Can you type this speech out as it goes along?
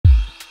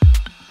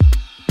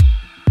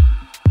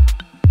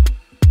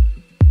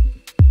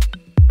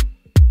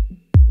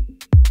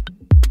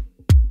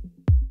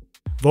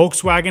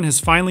Volkswagen has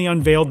finally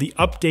unveiled the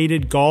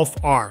updated Golf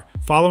R,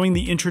 following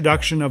the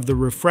introduction of the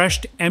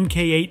refreshed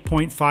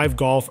Mk8.5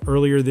 Golf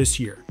earlier this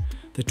year.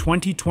 The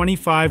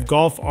 2025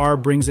 Golf R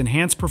brings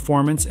enhanced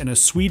performance and a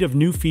suite of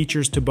new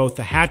features to both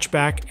the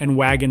hatchback and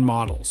wagon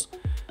models.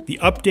 The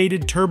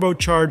updated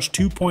turbocharged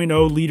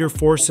 2.0-liter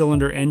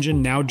four-cylinder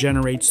engine now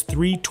generates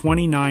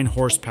 329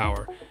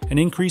 horsepower, an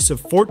increase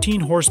of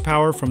 14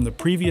 horsepower from the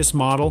previous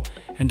model,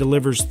 and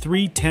delivers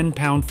 3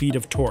 10-pound-feet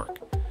of torque.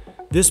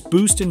 This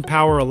boost in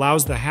power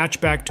allows the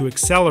hatchback to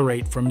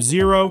accelerate from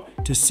 0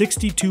 to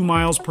 62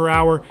 miles per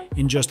hour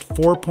in just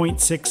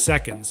 4.6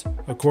 seconds,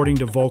 according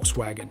to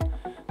Volkswagen.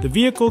 The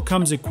vehicle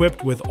comes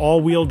equipped with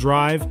all-wheel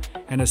drive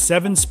and a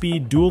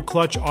 7-speed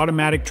dual-clutch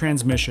automatic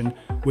transmission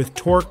with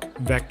torque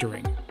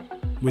vectoring.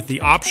 With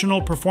the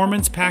optional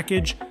performance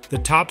package, the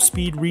top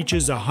speed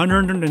reaches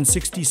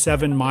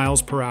 167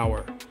 miles per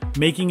hour,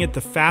 making it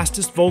the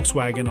fastest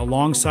Volkswagen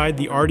alongside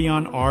the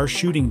Arteon R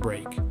shooting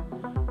brake.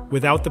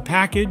 Without the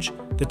package,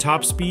 the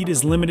top speed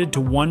is limited to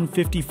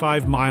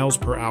 155 miles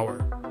per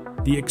hour.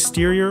 The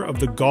exterior of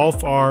the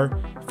Golf R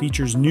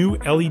features new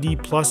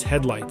LED Plus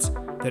headlights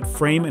that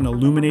frame an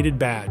illuminated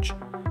badge,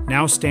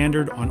 now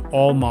standard on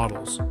all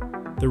models.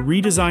 The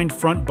redesigned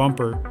front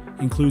bumper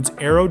includes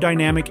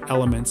aerodynamic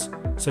elements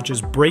such as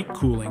brake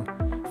cooling,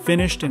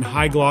 finished in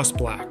high-gloss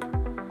black.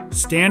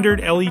 Standard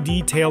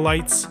LED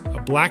taillights,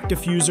 a black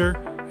diffuser,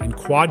 and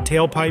quad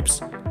tailpipes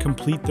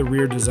complete the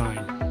rear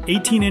design.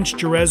 18-inch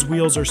Jerez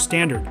wheels are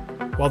standard,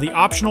 while the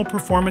optional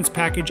performance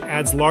package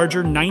adds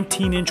larger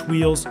 19-inch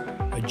wheels,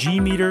 a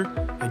G-meter,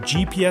 a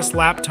GPS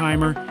lap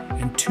timer,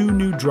 and 2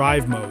 new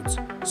drive modes,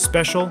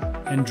 Special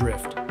and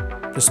Drift.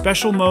 The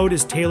Special mode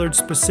is tailored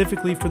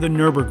specifically for the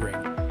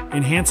Nürburgring,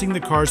 enhancing the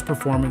car's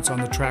performance on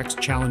the track's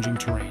challenging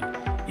terrain.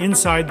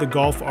 Inside, the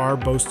Golf R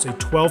boasts a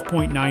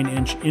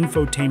 12.9-inch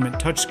infotainment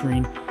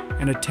touchscreen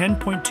and a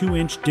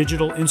 10.2-inch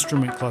digital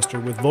instrument cluster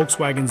with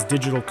Volkswagen's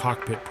Digital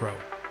Cockpit Pro.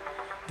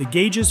 The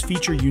gauges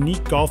feature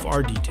unique Golf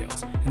R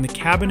details, and the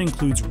cabin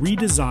includes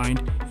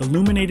redesigned,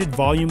 illuminated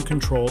volume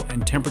control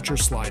and temperature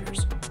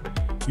sliders.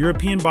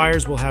 European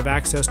buyers will have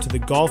access to the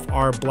Golf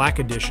R Black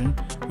Edition,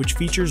 which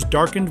features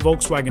darkened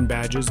Volkswagen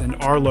badges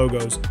and R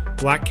logos,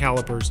 black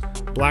calipers,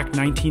 black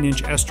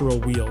 19-inch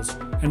Estoril wheels,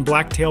 and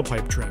black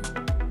tailpipe trim.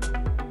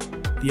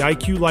 The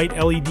IQ Light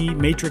LED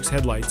matrix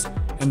headlights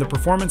and the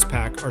Performance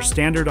Pack are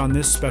standard on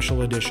this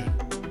special edition.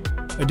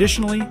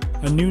 Additionally,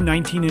 a new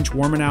 19-inch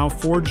Wormenau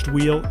forged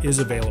wheel is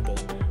available,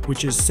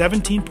 which is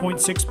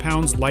 17.6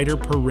 pounds lighter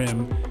per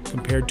rim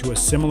compared to a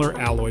similar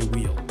alloy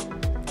wheel.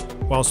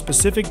 While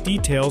specific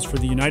details for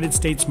the United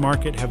States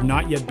market have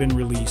not yet been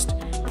released,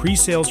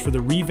 pre-sales for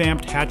the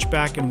revamped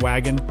hatchback and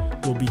wagon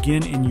will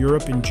begin in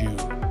Europe in June.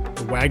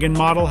 The wagon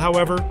model,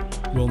 however,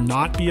 will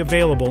not be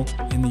available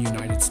in the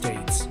United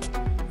States.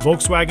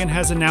 Volkswagen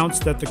has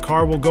announced that the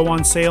car will go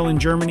on sale in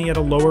Germany at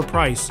a lower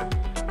price,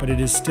 but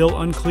it is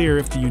still unclear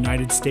if the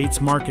United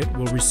States market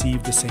will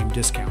receive the same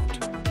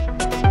discount.